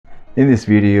In this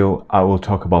video, I will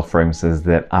talk about fragrances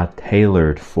that are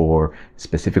tailored for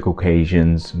specific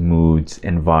occasions, moods,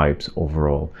 and vibes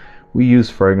overall. We use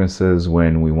fragrances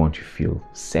when we want to feel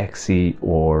sexy,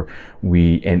 or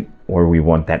we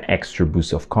want that extra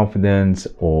boost of confidence,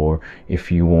 or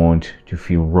if you want to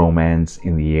feel romance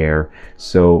in the air.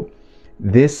 So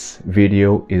this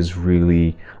video is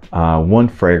really one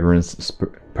fragrance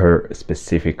per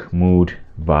specific mood,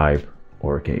 vibe,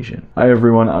 or occasion. Hi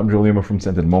everyone, I'm Julio from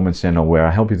Scented Moments channel, where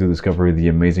I help you to discover the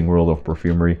amazing world of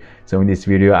perfumery. So in this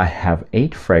video I have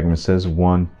 8 fragrances,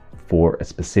 one for a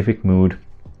specific mood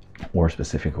or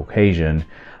specific occasion,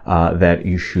 that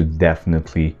you should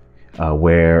definitely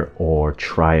wear or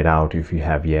try it out if you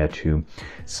have yet to.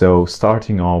 So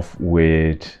starting off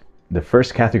with the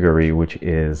first category, which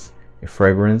is a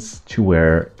fragrance to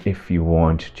wear if you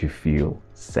want to feel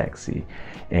sexy.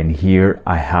 And here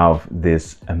I have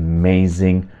this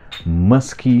amazing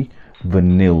musky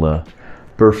vanilla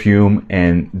perfume,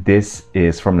 and this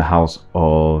is from the house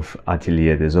of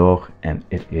Atelier, and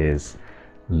it is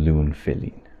Lune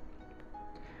Feline.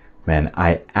 Man,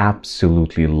 I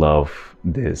absolutely love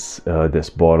this this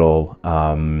bottle,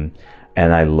 and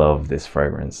I love this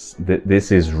fragrance. This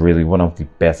is really one of the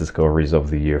best discoveries of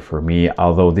the year for me,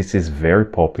 although this is very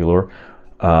popular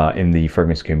in the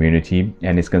fragrance community,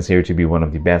 and it's considered to be one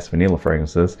of the best vanilla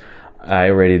fragrances. I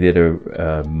already did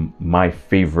my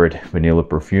favorite vanilla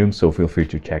perfume, so feel free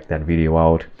to check that video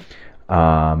out.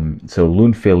 So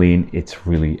Lune Feline, it's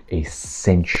really a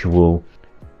sensual,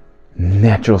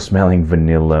 natural smelling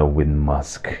vanilla with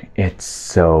musk. It's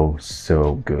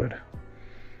so good.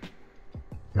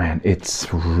 Man,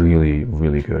 it's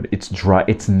really good. It's dry.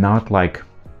 It's not like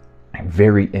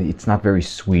it's not very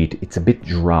sweet. It's a bit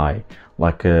dry,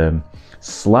 like a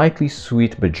slightly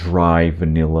sweet but dry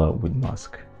vanilla with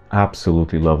musk.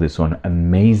 Absolutely love this one.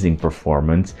 Amazing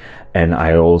performance. And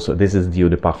I also, this is the eau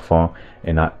de parfum,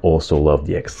 and I also love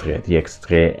the extrait. The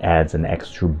extrait adds an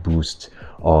extra boost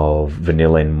of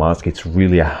vanilla and musk. It's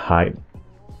really a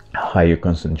higher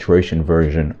concentration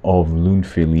version of Lune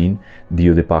Feline, the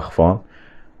eau de parfum.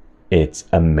 It's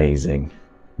amazing,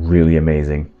 really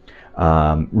amazing.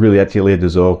 Really, Atelier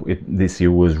this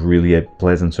year was really a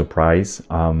pleasant surprise.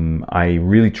 I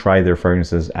really tried their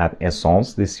fragrances at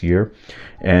Essence this year,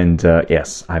 and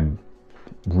yes, I'm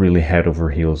really head over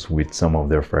heels with some of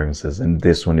their fragrances, and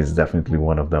this one is definitely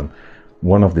one of them.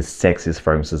 One of the sexiest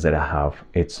fragrances that I have.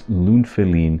 It's Lune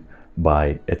Feline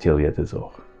by Atelier.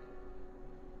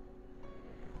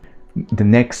 The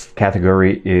next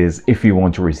category is if you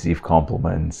want to receive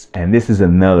compliments, and this is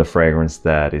another fragrance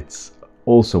that it's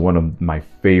also one of my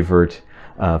favorite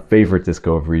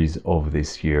discoveries of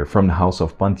this year, from the house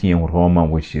of Pantheon, Roma,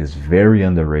 which is very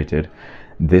underrated.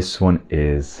 This one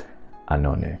is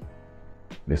Anone.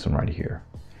 This one right here.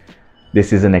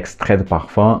 This is an extrait de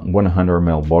parfum, 100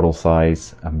 ml bottle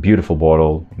size, a beautiful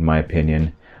bottle in my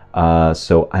opinion.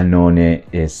 So Anone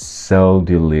is so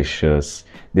delicious.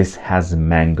 This has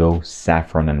mango,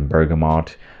 saffron, and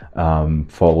bergamot,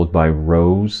 followed by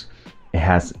rose. It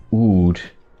has oud,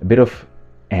 a bit of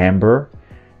amber,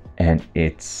 and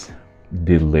it's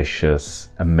delicious,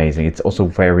 amazing. It's also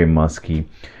very musky.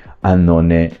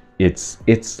 Anone,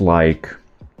 it's like,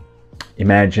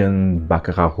 imagine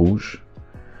Baccarat Rouge,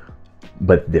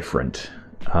 but different.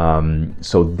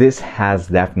 So this has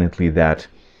definitely that,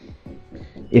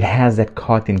 it has that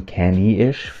cotton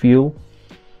candy-ish feel,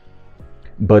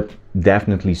 but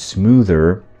definitely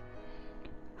smoother,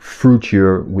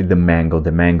 fruitier with the mango.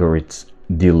 The mango, it's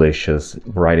delicious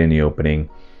right in the opening,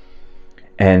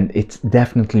 and it's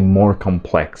definitely more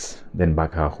complex than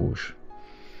Baccarat Rouge.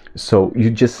 So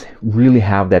you just really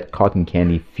have that cotton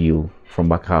candy feel from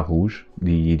Baccarat Rouge,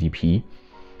 the EDP,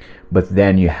 but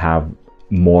then you have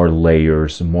more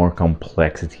layers, more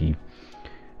complexity,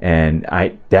 and I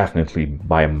definitely,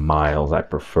 by miles, I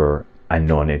prefer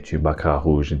Anone to Baccarat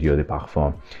Rouge, the eau de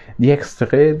parfum. The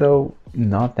extrait though,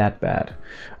 not that bad,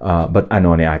 but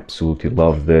Anone, I absolutely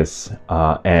love this,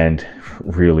 and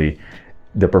really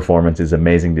the performance is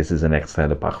amazing. This is an extrait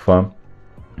de parfum,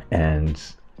 and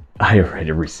I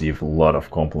already received a lot of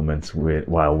compliments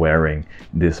while wearing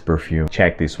this perfume.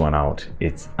 Check this one out.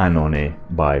 It's Anone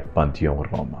by Pantheon,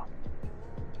 Roma.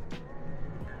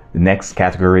 The next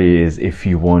category is if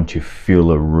you want to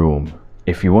fill a room.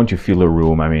 If you want to fill a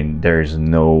room, I mean, there's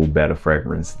no better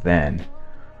fragrance than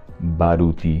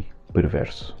Baruti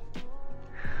Perverso.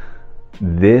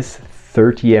 This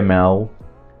 30 ml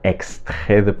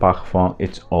extrait de parfum,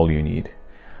 it's all you need.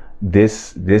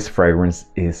 This fragrance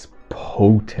is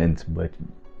potent, but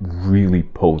really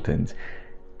potent.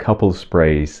 Couple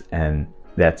sprays and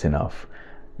that's enough.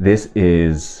 This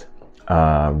is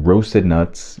roasted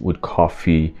nuts, with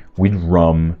coffee, with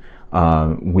rum,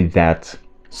 with that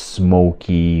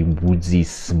smoky, woodsy,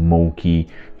 smoky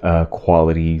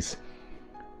qualities.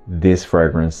 This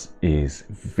fragrance is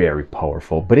very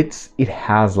powerful, but it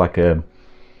has like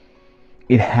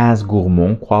it has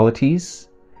gourmand qualities,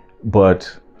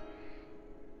 but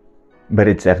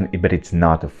it's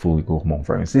not a fully gourmand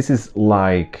fragrance. This is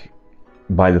like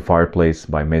By the Fireplace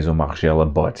by Maison Margiela,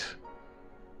 but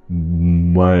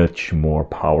much more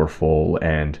powerful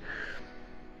and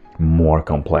more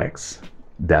complex.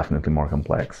 Definitely more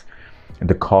complex. And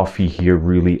the coffee here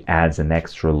really adds an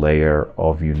extra layer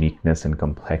of uniqueness and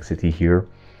complexity here.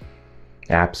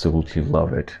 Absolutely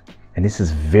love it. And this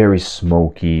is very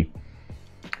smoky,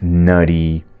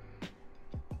 nutty.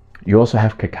 You also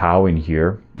have cacao in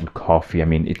here with coffee. I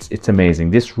mean, it's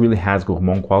amazing. This really has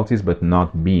gourmand qualities, but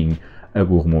not being a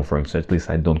gourmand fragrance. At least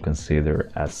I don't consider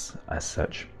as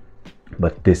such.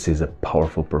 But this is a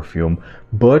powerful perfume,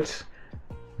 but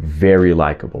very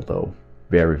likable though.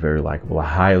 Very, very likable. I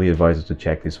highly advise you to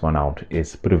check this one out.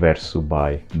 It's Perverso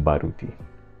by Baruti.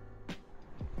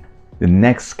 The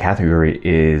next category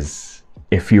is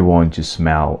if you want to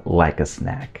smell like a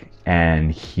snack.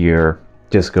 And here,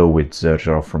 just go with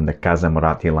Xerjoff from the Casa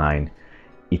Moratti line,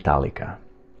 Italica.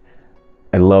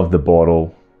 I love the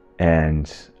bottle,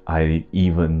 and I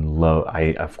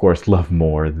of course love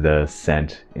more the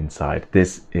scent inside.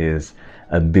 This is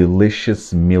a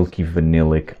delicious milky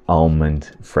vanillic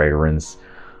almond fragrance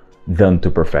done to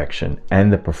perfection,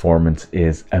 and the performance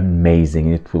is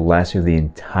amazing. It will last you the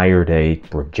entire day. It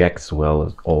projects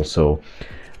well also,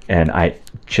 and I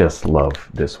just love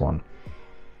this one.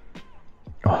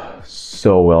 Oh,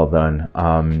 so well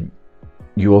done.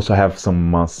 You also have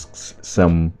some musks,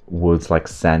 some woods like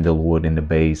sandalwood in the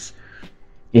base.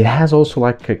 It has also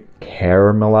like a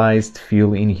caramelized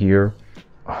feel in here.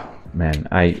 Oh, man,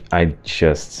 I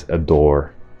just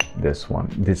adore this one.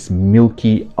 This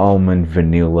milky almond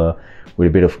vanilla with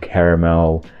a bit of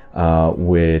caramel,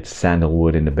 with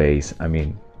sandalwood in the base. I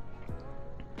mean,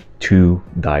 to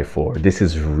die for. This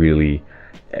is really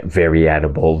very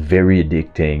edible, very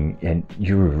addicting, and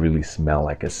you really smell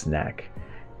like a snack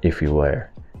if you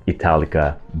wear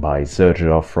Italica by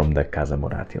Xerjoff from the Casa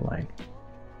Moratti line.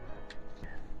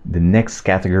 The next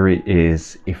category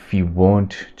is if you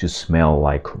want to smell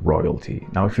like royalty.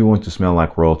 Now, if you want to smell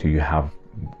like royalty, you have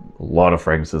a lot of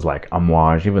fragrances like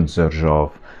Amouage, even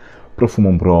Xerjoff,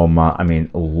 Profumum Roma. I mean,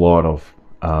 a lot of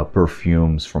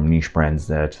perfumes from niche brands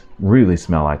that really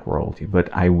smell like royalty.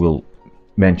 But I will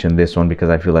mention this one because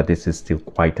I feel that this is still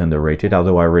quite underrated.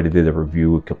 Although I already did a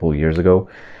review a couple of years ago,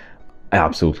 I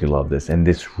absolutely love this. And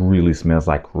this really smells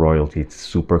like royalty. It's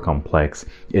super complex.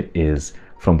 It is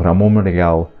from Ramon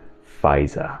Regal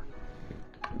Faiza.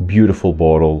 Beautiful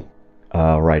bottle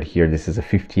right here. This is a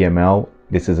 50 ml.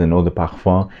 This is an eau de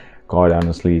parfum. God,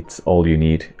 honestly, it's all you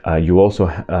need. You also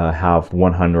have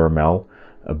 100 ml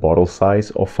bottle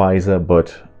size of Faiza,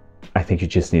 but I think you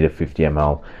just need a 50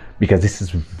 ml because this is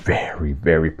very,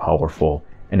 very powerful.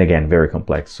 And again, very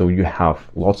complex. So you have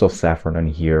lots of saffron in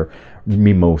here,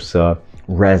 mimosa,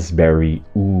 raspberry,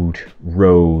 oud,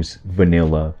 rose,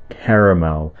 vanilla,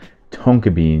 caramel,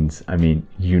 tonka beans. I mean,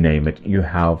 you name it. You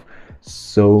have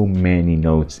so many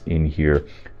notes in here,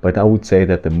 but I would say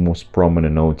that the most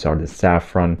prominent notes are the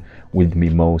saffron with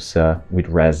mimosa, with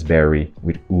raspberry,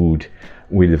 with oud,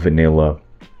 with vanilla,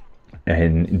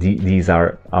 and these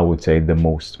are, I would say, the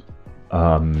most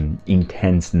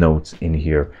intense notes in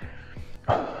here.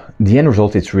 The end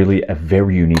result is really a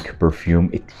very unique perfume.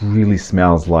 It really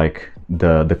smells like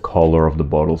the color of the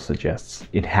bottle suggests.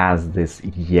 It has this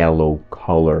yellow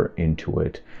color into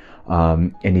it,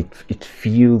 and it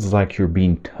feels like you're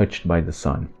being touched by the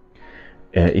sun.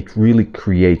 It really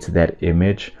creates that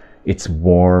image. It's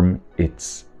warm,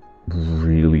 it's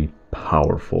really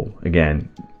powerful. Again,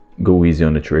 go easy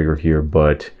on the trigger here,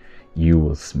 but you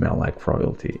will smell like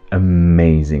royalty.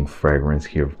 Amazing fragrance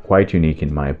here, quite unique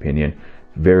in my opinion.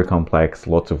 Very complex,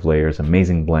 lots of layers,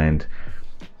 amazing blend.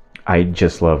 I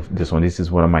just love this one. This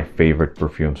is one of my favorite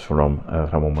perfumes from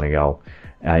Ramon Regal,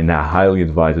 and I highly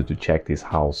advise you to check this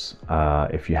house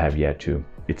if you have yet to.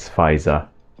 It's Faiza.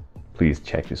 Please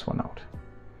check this one out.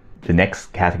 The next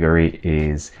category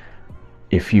is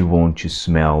if you want to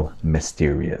smell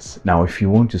mysterious. Now, if you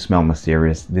want to smell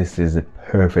mysterious, this is a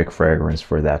perfect fragrance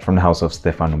for that, from the house of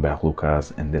Stephane Humbert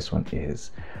Lucas, and this one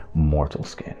is Mortal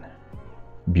Skin.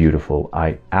 Beautiful.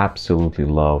 I absolutely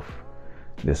love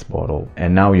this bottle.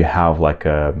 And now you have like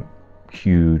a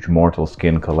huge Mortal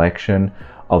Skin collection,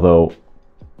 although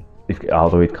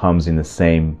it comes in the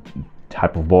same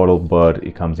type of bottle, but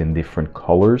it comes in different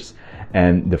colors,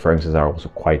 and the fragrances are also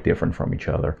quite different from each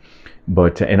other.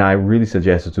 But and I really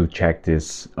suggest you to check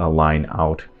this line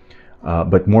out.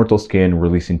 But Mortal Skin,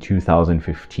 released in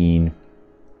 2015.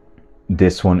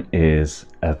 This one is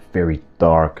a very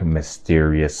dark,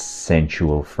 mysterious,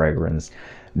 sensual fragrance.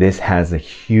 This has a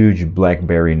huge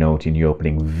blackberry note in the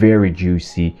opening, very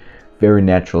juicy, very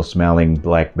natural smelling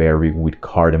blackberry with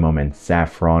cardamom and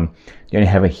saffron. Then you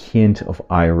have a hint of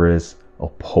iris,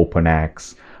 of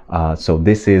Popanax. So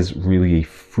this is really a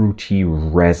fruity,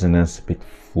 resinous, bit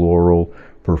floral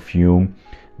perfume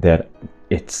that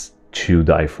it's to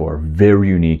die for. Very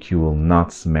unique. You will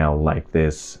not smell like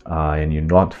this, and you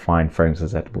not find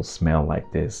fragrances that will smell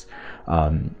like this.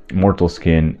 Mortal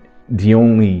Skin, the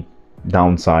only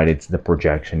downside, it's the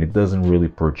projection. It doesn't really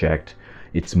project.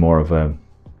 It's more of a,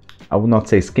 I would not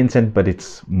say skin scent, but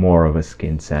it's more of a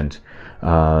skin scent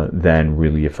than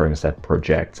really a fragrance that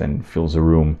projects and fills a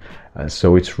room.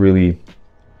 So it's really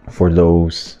for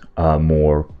those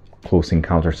more close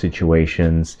encounter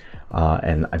situations,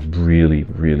 and I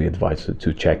really advise you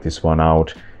to check this one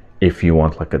out if you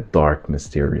want like a dark,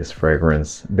 mysterious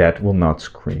fragrance that will not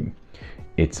scream.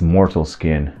 It's Mortal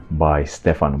Skin by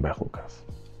Stephane.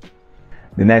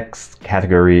 The next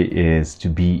category is to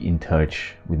be in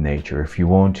touch with nature. If you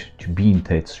want to be in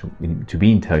touch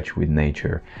with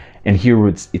nature, and here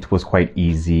it was quite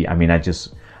easy. I mean, I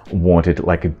just wanted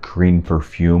like a green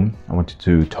perfume. I wanted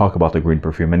to talk about the green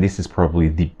perfume, and this is probably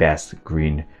the best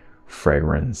green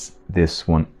fragrance. This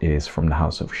one is from the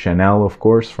house of Chanel, of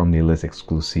course, from the list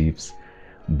exclusives,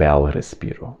 Bel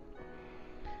Respiro.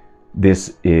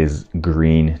 This is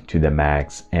green to the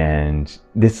max, and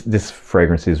this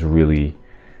fragrance is really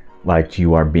like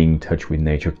you are being in touch with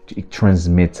nature. It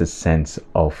transmits a sense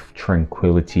of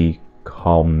tranquility,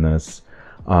 calmness,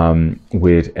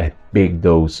 with a big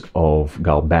dose of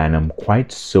galbanum,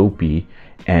 quite soapy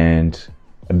and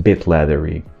a bit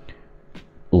leathery.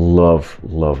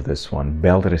 Love this one.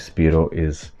 Bel Respiro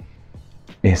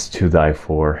is to die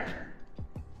for.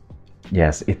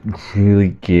 Yes, it really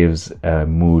gives a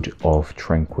mood of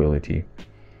tranquility,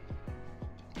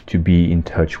 to be in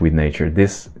touch with nature.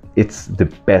 It's the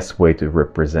best way to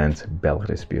represent Bel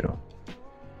Respiro.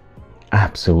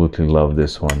 Absolutely love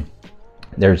this one.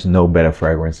 There's no better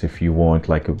fragrance if you want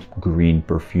like a green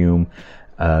perfume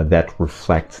that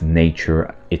reflects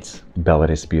nature. It's Bel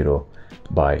Respiro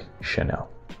by Chanel.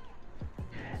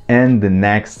 And the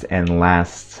next and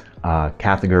last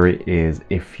category is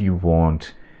if you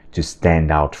want to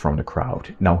stand out from the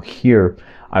crowd. Now here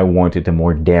I wanted a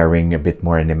more daring, a bit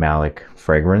more animalic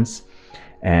fragrance,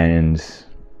 and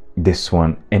this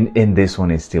one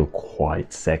is still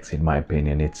quite sexy in my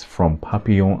opinion. It's from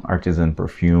Papillon Artisan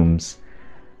Perfumes,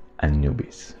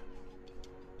 Anubis.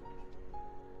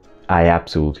 I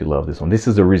absolutely love this one. This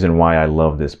is the reason why I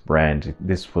love this brand.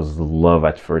 This was love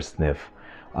at first sniff.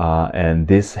 And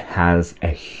this has a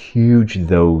huge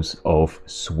dose of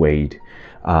suede.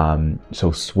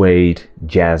 So suede,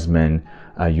 jasmine,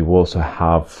 you also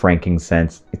have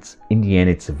frankincense. It's in the end,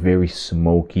 it's a very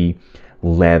smoky,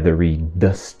 leathery,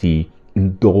 dusty,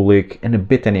 indolic, and a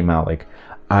bit animalic.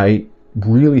 I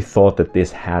really thought that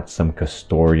this had some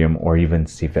castoreum or even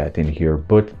civet in here,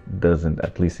 but doesn't.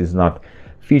 At least it's not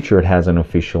featured as an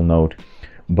official note.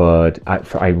 But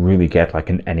I really get like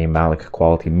an animalic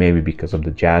quality, maybe because of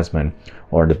the jasmine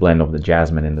or the blend of the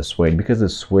jasmine and the suede. Because the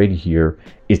suede here,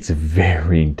 it's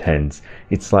very intense.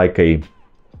 It's like a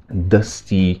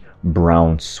dusty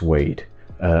brown suede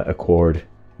accord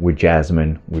with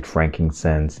jasmine, with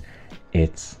frankincense.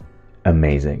 It's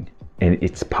amazing, and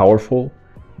it's powerful,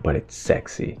 but it's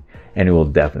sexy, and it will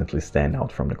definitely stand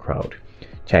out from the crowd.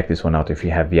 Check this one out if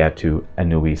you have yet to.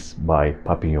 Anubis by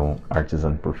Papillon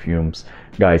Artisan Perfumes.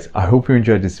 Guys, I hope you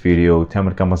enjoyed this video. Tell me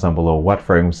in the comments down below what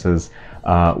fragrances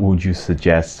would you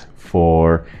suggest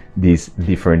for these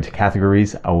different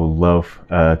categories. I would love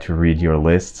to read your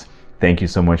lists. Thank you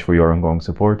so much for your ongoing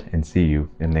support, and see you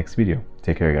in the next video.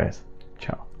 Take care, guys.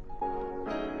 Ciao.